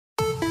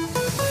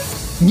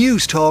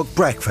News Talk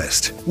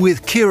Breakfast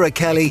with Ciara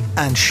Kelly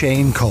and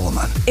Shane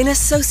Coleman. In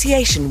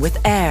association with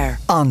AIR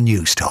on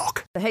News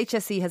Talk. The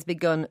HSE has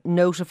begun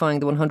notifying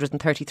the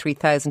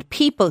 133,000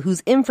 people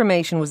whose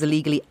information was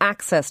illegally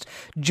accessed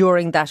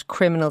during that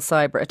criminal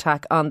cyber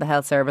attack on the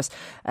health service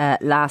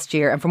last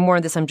year. And for more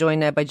on this, I'm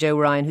joined now by Joe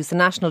Ryan, who's the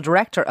National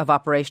Director of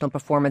Operational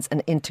Performance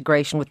and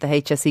Integration with the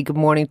HSE. Good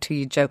morning to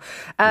you, Joe.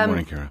 Good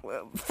morning, Ciara.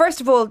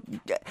 First of all,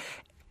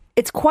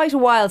 it's quite a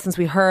while since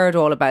we heard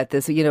all about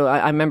this. You know,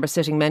 I remember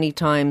sitting many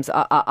times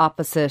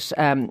opposite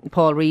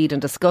Paul Reid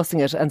and discussing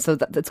it, and so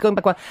it's going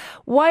back a while.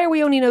 Why are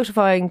we only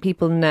notifying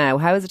people now?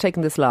 How has it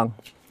taken this long?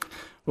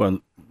 Well,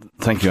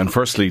 thank you. And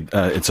firstly,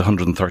 it's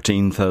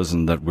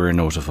 113,000 that we're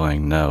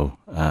notifying now.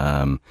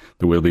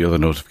 There will be other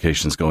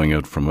notifications going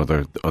out from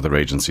other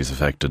agencies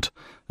affected,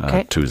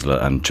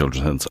 TUSLA and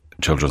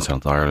Children's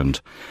Health Ireland.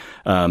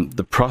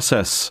 The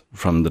process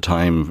from the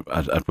time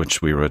at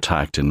which we were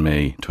attacked in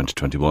May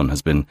 2021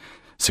 has been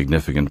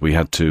significant. We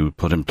had to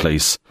put in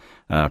place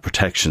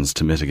protections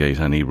to mitigate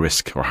any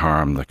risk or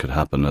harm that could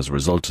happen as a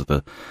result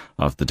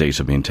of the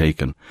data being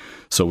taken.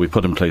 So we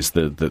put in place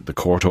the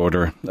court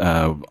order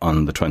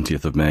on the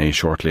 20th of May,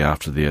 shortly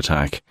after the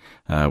attack.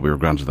 We were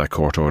granted that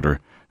court order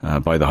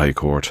by the High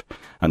Court,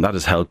 and that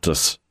has helped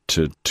us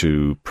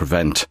to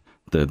prevent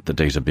the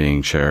data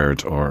being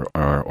shared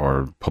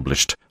or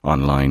published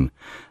online.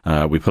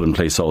 We put in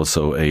place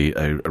also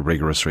a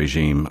rigorous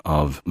regime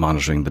of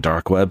monitoring the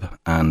dark web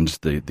and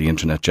the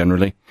internet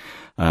generally,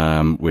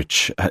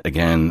 which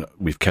again,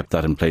 we've kept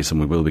that in place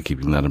and we will be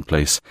keeping that in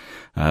place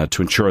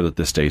to ensure that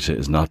this data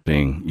is not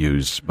being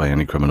used by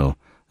any criminal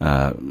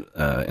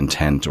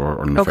intent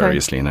or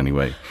nefariously in any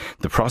way.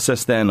 The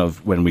process then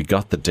of when we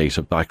got the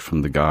data back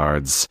from the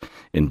guards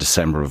in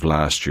December of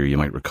last year, you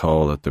might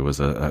recall that there was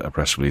a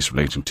press release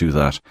relating to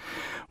that.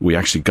 We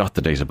actually got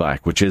the data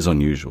back, which is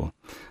unusual.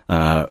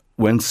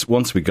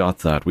 Once we got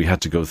that, we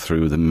had to go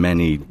through the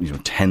many,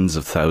 tens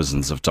of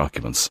thousands of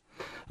documents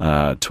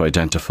to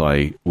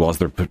identify, was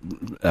there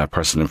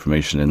personal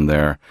information in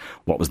there?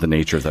 What was the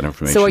nature of that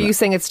information? So are you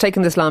saying it's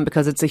taken this long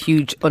because it's a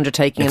huge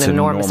undertaking and an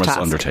enormous task?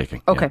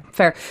 Undertaking. Okay, yeah.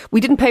 Fair.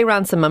 We didn't pay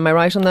ransom, am I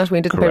right on that? We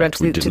didn't Correct.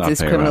 pay ransom to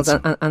these criminals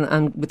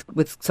and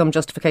with some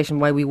justification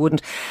why we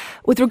wouldn't.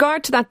 With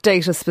regard to that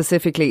data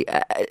specifically,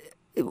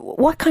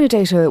 what kind of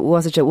data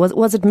was it, Joe?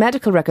 Was it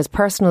medical records,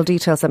 personal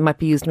details that might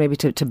be used maybe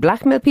to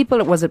blackmail people?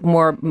 Or was it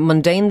more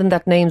mundane than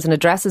that, names and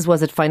addresses?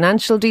 Was it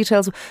financial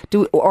details?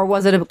 Or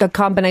was it a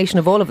combination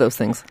of all of those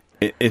things?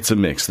 It's a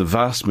mix. The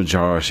vast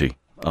majority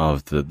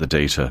of the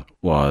data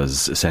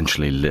was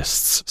essentially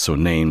lists. So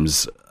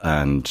names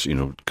and,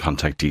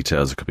 contact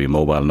details. It could be a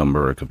mobile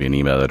number, it could be an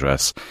email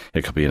address,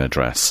 it could be an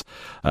address.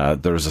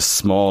 There's a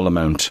small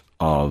amount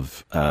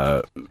of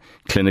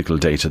clinical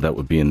data that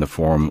would be in the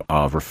form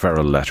of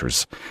referral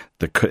letters.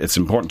 It's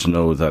important to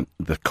know that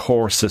the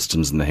core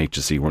systems in the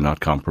HSE were not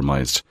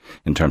compromised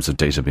in terms of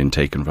data being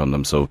taken from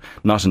them. So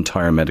not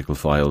entire medical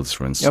files,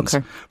 for instance.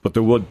 Okay. But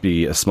there would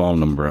be a small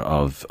number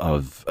of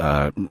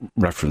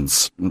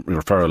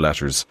referral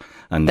letters.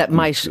 And that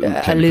might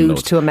allude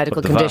notes. To a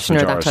medical condition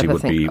or that type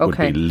of thing. Would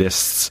be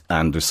lists,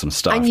 and there's some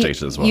staff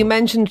data as well. You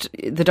mentioned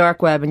the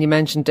dark web and you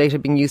mentioned data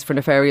being used for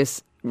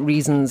nefarious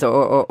reasons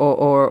or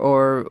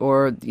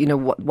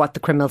what the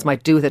criminals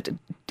might do with it.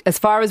 As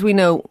far as we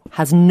know,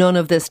 has none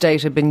of this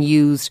data been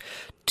used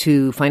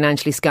to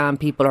financially scam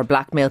people or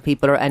blackmail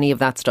people or any of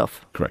that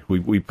stuff? Correct.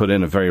 We put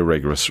in a very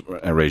rigorous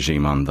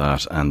regime on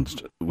that,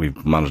 and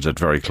we've monitored it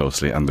very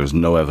closely, and there's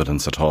no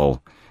evidence at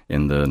all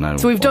in the now.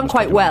 So we've done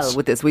quite well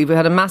with this. We've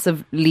had a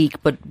massive leak,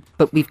 but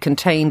we've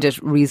contained it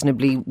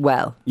reasonably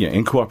well. Yeah,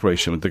 in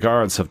cooperation with the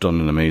guards, have done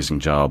an amazing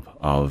job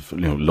of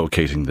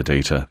locating the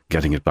data,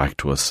 getting it back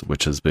to us,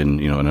 which has been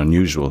an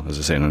unusual, as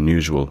I say,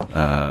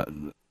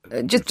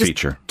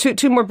 feature. Just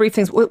two more brief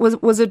things.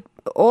 Was it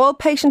all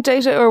patient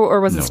data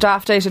or was it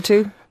staff data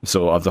too?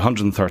 So of the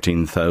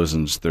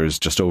 113,000, there's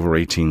just over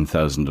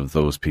 18,000 of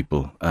those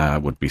people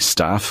would be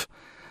staff.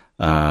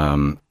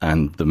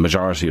 And the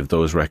majority of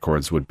those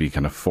records would be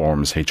kind of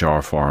forms, HR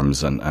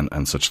forms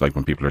and such, like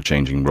when people are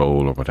changing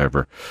role or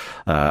whatever,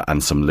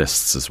 and some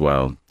lists as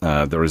well.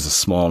 There is a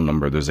small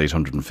number, there's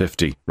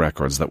 850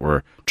 records that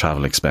were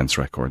travel expense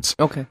records.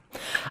 Okay.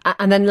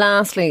 And then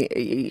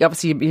lastly,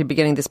 obviously you're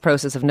beginning this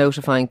process of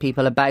notifying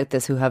people about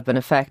this who have been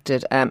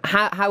affected.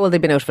 How will they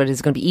be notified?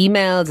 Is it going to be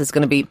emails? Is it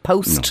going to be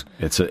post?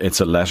 No,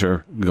 it's a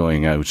letter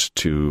going out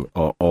to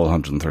all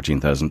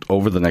 113,000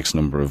 over the next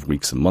number of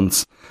weeks and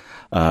months.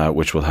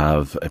 Which will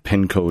have a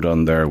PIN code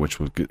on there, which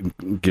will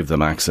give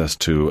them access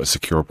to a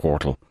secure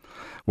portal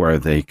where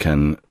they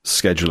can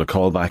schedule a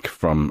callback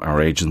from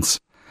our agents,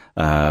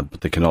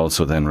 but they can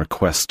also then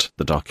request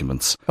the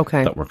documents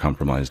that were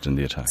compromised in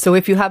the attack. So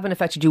if you have been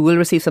affected, you will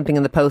receive something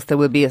in the post. There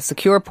will be a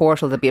secure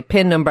portal, there'll be a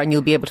PIN number, and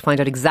you'll be able to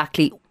find out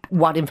exactly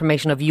what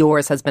information of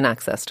yours has been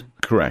accessed.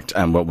 Correct.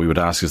 And what we would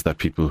ask is that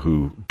people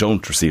who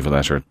don't receive a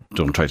letter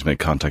don't try to make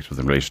contact with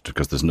them related to,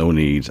 because there's no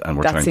need, and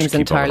we're trying to keep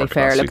entirely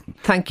fair. Look,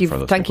 thank you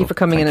for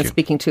coming in and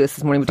speaking to us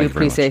this morning. We do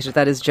appreciate it.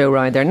 That is Joe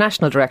Ryan, their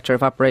National Director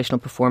of Operational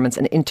Performance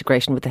and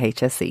Integration with the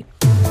HSE.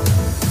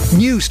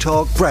 News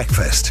Talk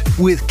Breakfast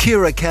with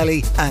Ciara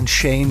Kelly and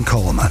Shane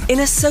Coleman. In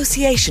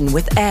association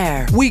with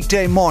AIR.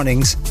 Weekday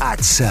mornings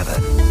at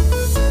 7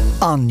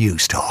 on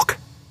News Talk.